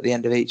people at the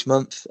end of each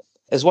month.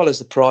 As well as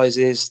the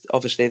prizes,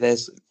 obviously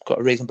there's got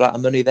a reasonable amount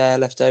of money there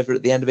left over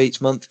at the end of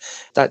each month.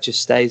 That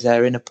just stays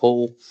there in a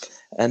pool.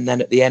 And then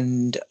at the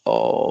end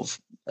of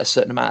a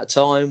certain amount of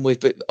time,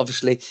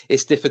 obviously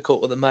it's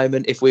difficult at the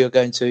moment. If we were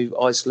going to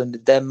Iceland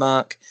and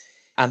Denmark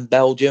and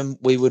Belgium,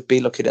 we would be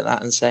looking at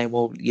that and saying,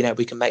 well,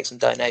 we can make some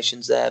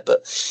donations there,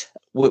 but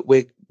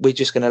we're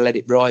just going to let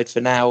it ride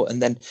for now.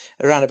 And then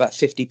around about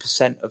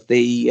 50% of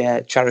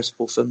the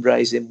charitable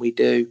fundraising we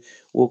do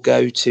will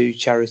go to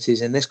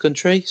charities in this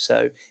country.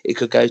 So it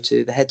could go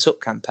to the Heads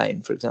Up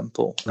campaign, for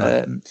example,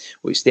 right,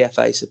 which the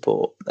FA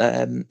support,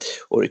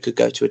 or it could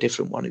go to a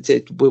different one.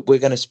 We're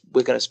going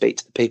to speak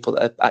to the people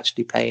that are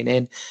actually paying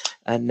in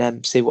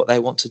and see what they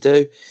want to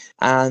do.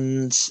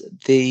 And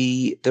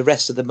the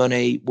rest of the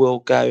money will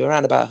go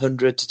around about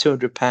 £100 to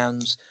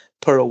 £200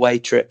 per away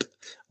trip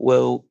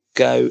will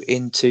go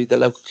into the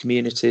local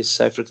communities.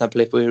 So, for example,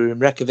 if we were in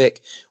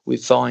Reykjavik, we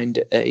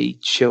find a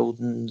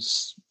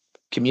children's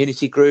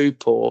community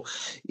group or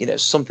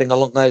something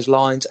along those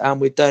lines, and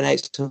we'd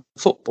donate some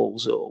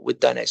footballs, or we'd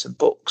donate some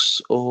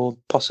books, or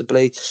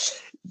possibly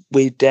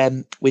we'd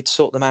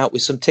sort them out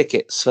with some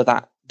tickets for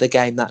the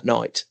game that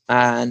night.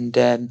 And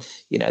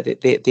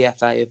the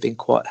FA have been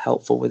quite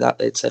helpful with that.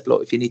 They'd said,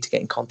 look, if you need to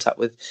get in contact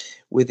with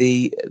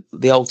the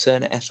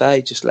alternate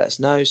FA, just let us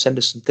know, send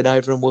us something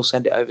over, and we'll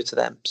send it over to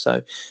them.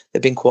 So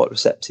they've been quite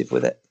receptive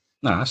with it.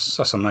 No,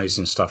 that's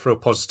amazing stuff. Real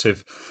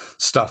positive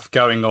stuff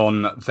going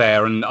on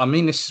there. And I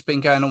mean, this has been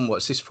going on,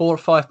 what's this, 4 or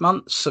 5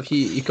 months? Have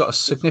you got a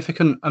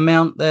significant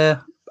amount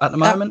there at the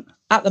moment?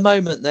 At the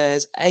moment,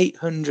 there's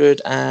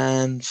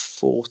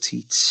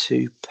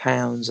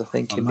 £842, I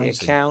think, in the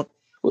account.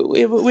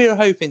 We're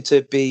hoping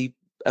to be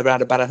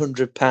around about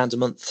 £100 a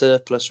month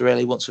surplus,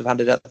 really, once we've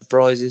handed out the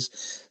prizes.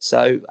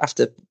 So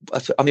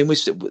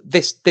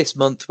this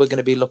month we're going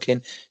to be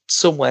looking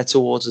somewhere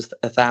towards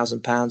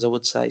 £1,000, I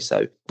would say.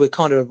 So we're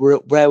kind of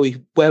where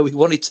we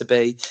wanted to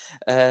be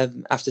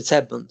after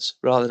 10 months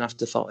rather than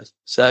after 5.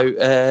 So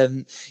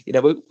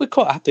we're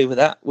quite happy with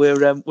that.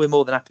 We're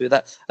more than happy with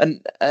that.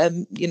 And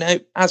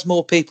as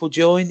more people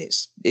join,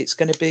 it's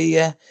going to be.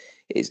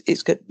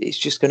 It's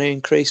just going to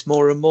increase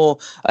more and more.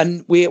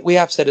 And we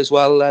have said as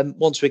well,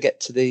 once we get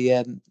to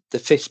the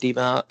 50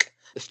 mark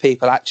of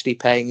people actually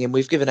paying in,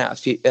 we've given out a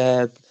few.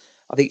 I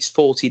I think it's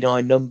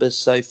 49 numbers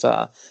so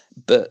far,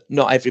 but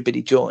not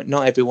everybody joined.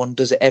 Not everyone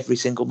does it every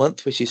single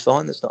month, which is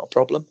fine. That's not a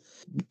problem.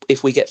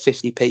 If we get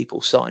 50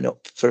 people sign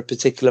up for a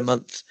particular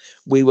month,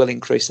 we will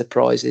increase the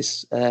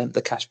prizes,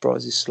 the cash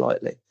prizes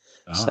slightly.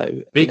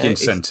 So big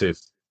incentive.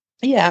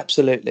 Yeah,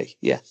 absolutely.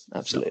 Yeah,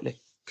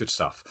 absolutely. Good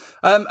stuff.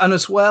 And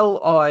as well,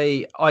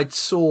 I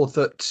saw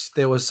that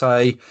there was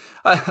you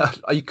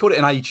called it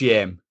an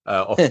AGM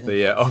off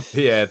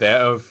the air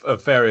there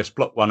of various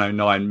Block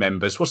 109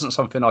 members. Wasn't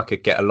something I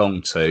could get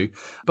along to,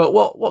 but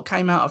what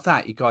came out of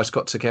that? You guys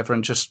got together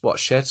and just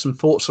shared some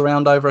thoughts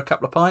around over a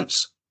couple of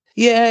pints.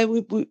 Yeah,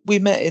 we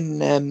met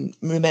in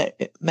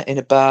in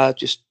a bar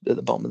just at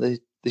the bottom of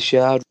the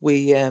Shard.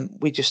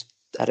 We just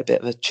had a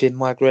bit of a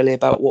chinwag really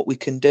about what we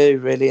can do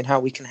really and how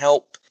we can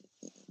help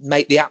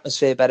make the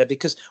atmosphere better,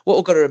 because what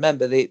we've got to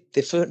remember, the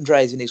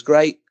fundraising is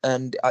great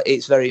and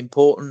it's very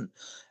important.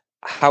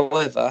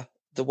 However,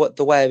 the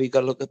way we've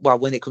got to look at, well,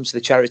 when it comes to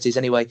the charities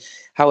anyway,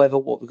 however,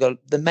 what we've got,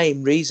 the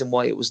main reason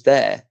why it was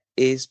there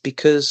is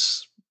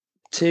because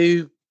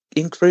to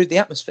improve the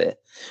atmosphere.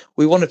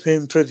 We want to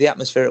improve the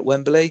atmosphere at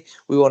Wembley.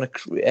 We want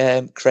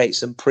to create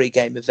some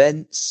pre-game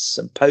events,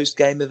 some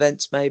post-game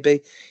events.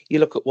 Maybe you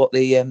look at what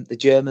the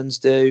Germans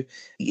do.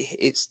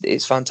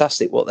 It's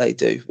fantastic what they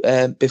do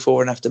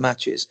before and after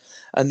matches.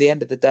 And at the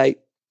end of the day,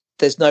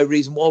 there's no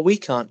reason why we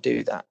can't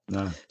do that.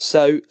 No.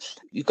 So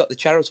you've got the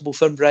charitable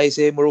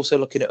fundraising. We're also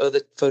looking at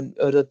other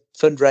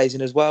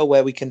fundraising as well,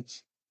 where we can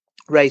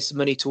raise some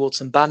money towards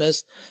some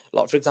banners.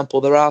 Like, for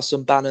example, there are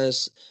some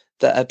banners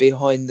that are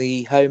behind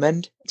the home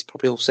end. You've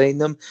probably all seen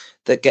them,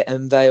 that get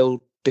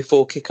unveiled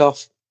before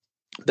kickoff.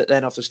 But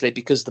then obviously,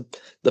 because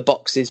the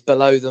boxes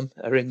below them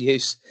are in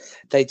use,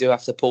 they do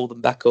have to pull them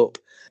back up.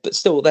 But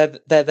still, they're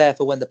there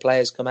for when the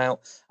players come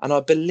out. And I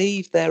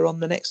believe they're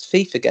on the next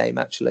FIFA game,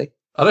 actually.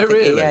 Are they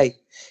really? EA.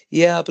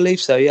 Yeah, I believe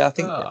so. Yeah, I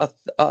think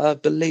I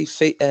believe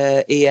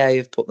EA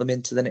have put them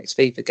into the next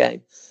FIFA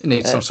game. You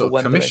need some sort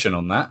of commission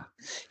on that.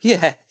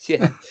 Yeah.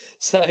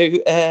 So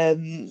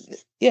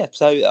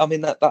so I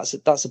mean that's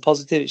a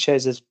positive. It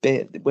shows us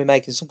we're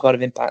making some kind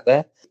of impact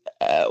there.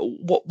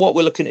 What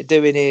we're looking at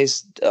doing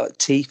is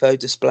tifo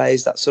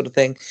displays, that sort of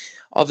thing.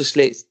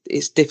 Obviously,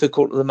 it's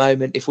difficult at the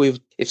moment.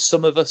 If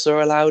some of us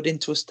are allowed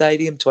into a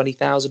stadium,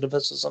 20,000 of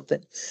us or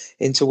something,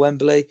 into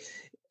Wembley,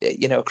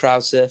 a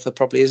crowd surfer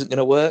probably isn't going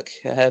to work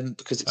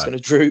because it's going to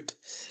droop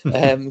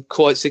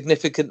quite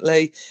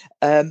significantly.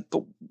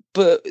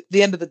 But at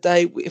the end of the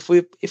day, if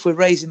we're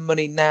raising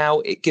money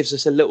now, it gives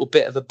us a little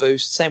bit of a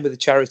boost. Same with the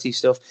charity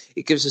stuff.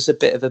 It gives us a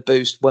bit of a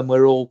boost when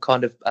we're all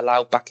kind of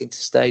allowed back into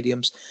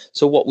stadiums.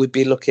 So what we'd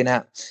be looking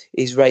at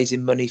is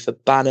raising money for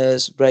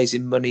banners,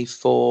 raising money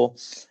for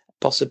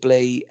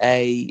possibly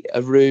a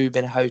room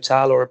in a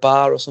hotel or a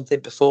bar or something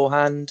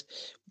beforehand,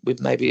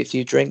 with maybe a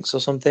few drinks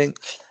or something.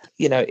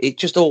 It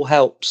just all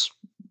helps,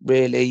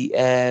 really.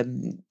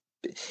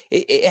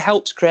 It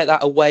helps create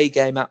that away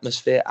game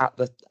atmosphere at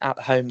the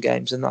home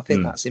games, and I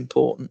think that's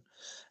important.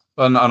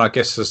 And I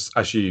guess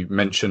as you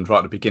mentioned right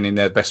at the beginning,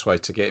 there, the best way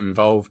to get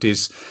involved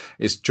is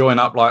join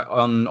up like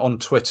on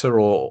Twitter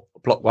or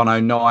Block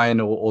 109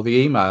 or the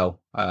email,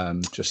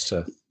 just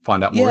to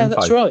find out more info. Yeah,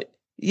 that's right.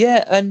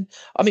 Yeah, and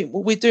I mean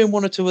we're doing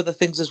one or two other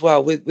things as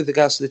well with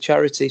regards to the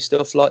charity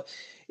stuff. Like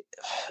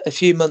a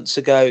few months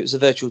ago, it was a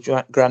virtual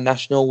Grand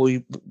National.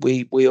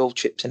 We all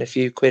chipped in a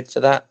few quid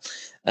for that.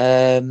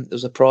 There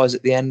was a prize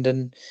at the end,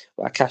 and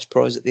a cash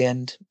prize at the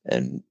end,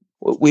 and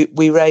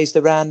we raised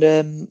around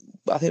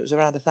I think it was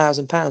around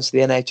 £1,000 for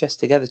the NHS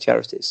Together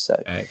charities.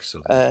 So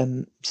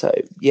excellent.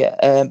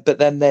 But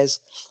then there's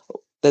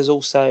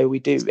also we're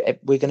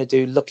going to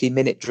do lucky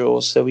minute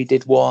draws. So we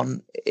did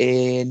one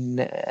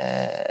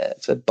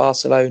for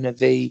Barcelona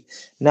v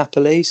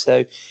Napoli.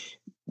 So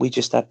we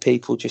just had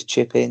people just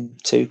chip in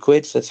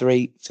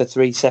 £2 for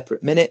three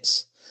separate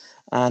minutes.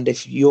 And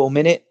if your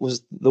minute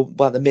was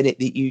the minute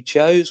that you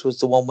chose was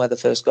the one where the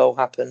first goal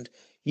happened,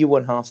 you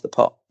won half the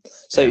pot.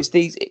 So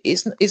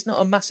it's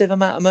not a massive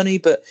amount of money,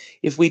 but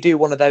if we do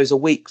one of those a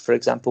week, for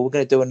example, we're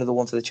going to do another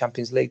one for the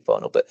Champions League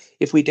final. But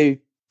if we do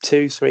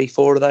 2, 3,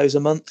 4 of those a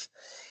month,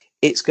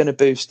 it's going to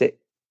boost it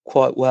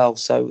quite well.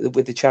 So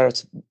with the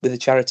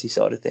charity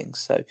side of things,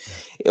 so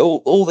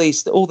all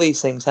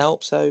these things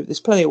help. So there's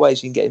plenty of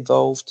ways you can get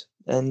involved,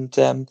 and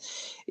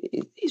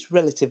it's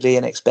relatively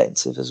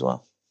inexpensive as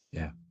well.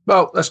 Yeah.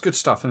 Well, that's good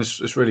stuff, and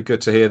it's really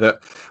good to hear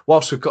that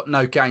whilst we've got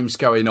no games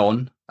going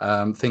on,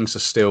 things are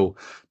still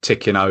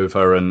ticking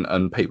over,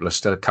 and people are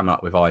still coming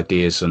up with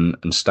ideas and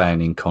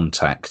staying in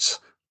contact.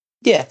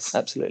 Yeah,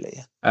 absolutely.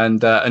 Yeah.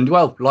 And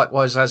well,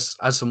 likewise,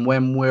 as and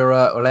when we're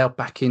allowed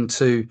back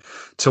into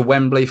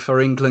Wembley for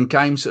England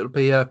games, it'll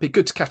be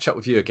good to catch up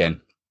with you again.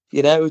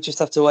 We'll just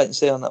have to wait and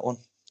see on that one.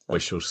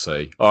 We shall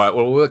see. All right,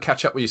 well, we'll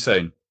catch up with you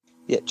soon.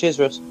 Yeah, cheers,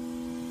 Russ.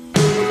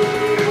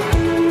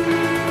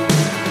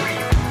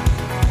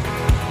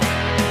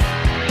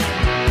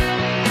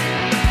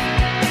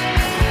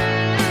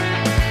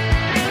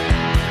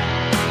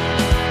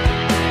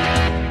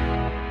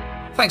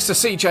 Thanks to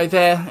CJ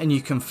there, and you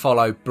can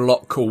follow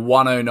Block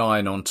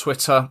 109 on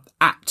Twitter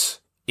at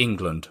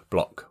England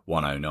Block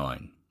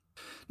 109.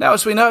 Now,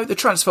 as we know, the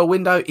transfer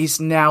window is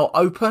now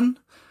open.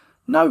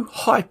 No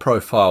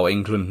high-profile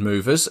England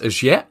movers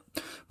as yet,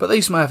 but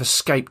these may have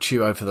escaped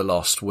you over the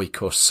last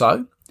week or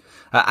so.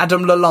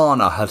 Adam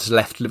Lallana has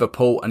left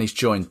Liverpool and he's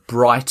joined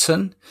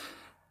Brighton.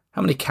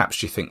 How many caps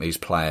do you think these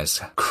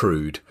players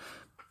accrued?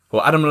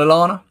 Well, Adam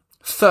Lallana,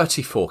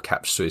 34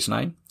 caps to his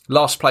name.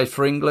 Last played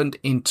for England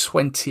in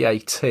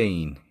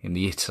 2018 in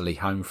the Italy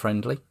home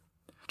friendly.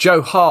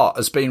 Joe Hart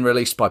has been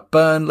released by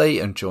Burnley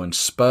and joined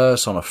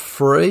Spurs on a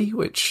free,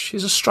 which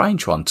is a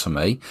strange one to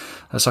me,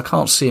 as I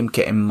can't see him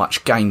getting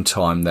much game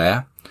time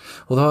there.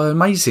 Although,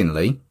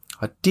 amazingly,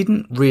 I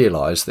didn't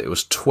realise that it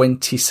was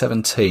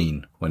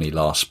 2017 when he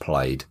last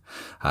played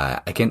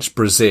against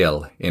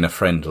Brazil in a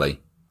friendly.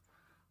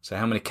 So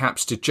how many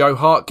caps did Joe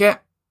Hart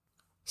get?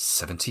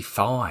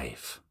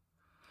 75.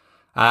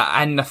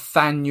 And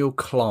Nathaniel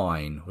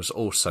Clyne was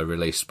also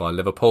released by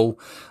Liverpool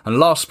and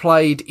last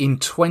played in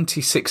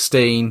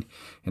 2016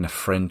 in a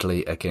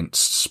friendly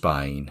against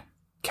Spain.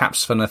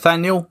 Caps for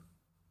Nathaniel?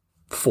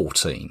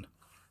 14.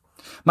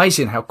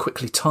 Amazing how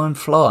quickly time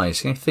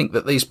flies. You think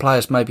that these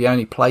players maybe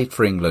only played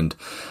for England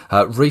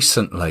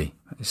recently.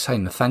 You say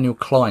Nathaniel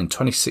Clyne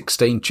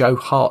 2016, Joe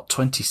Hart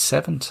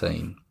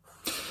 2017.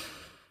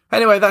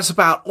 Anyway, that's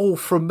about all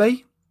from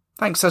me.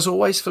 Thanks as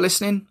always for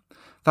listening.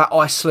 That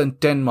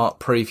Iceland-Denmark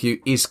preview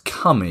is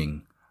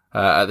coming.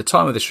 At the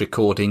time of this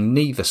recording,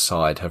 neither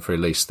side have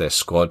released their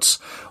squads,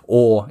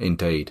 or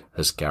indeed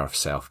has Gareth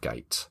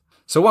Southgate.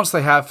 So once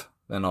they have,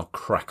 then I'll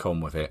crack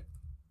on with it.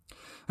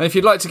 And if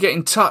you'd like to get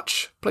in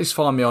touch, please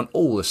find me on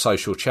all the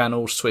social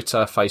channels,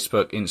 Twitter,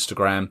 Facebook,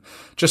 Instagram.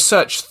 Just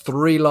search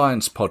 3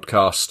 Lions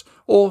Podcast,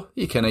 or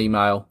you can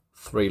email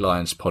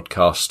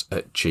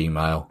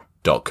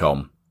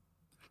 3lionspodcast@gmail.com.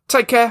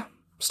 Take care,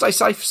 stay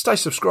safe, stay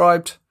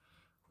subscribed,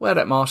 wear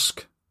that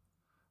mask,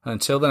 and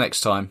until the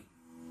next time,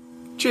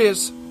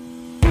 cheers.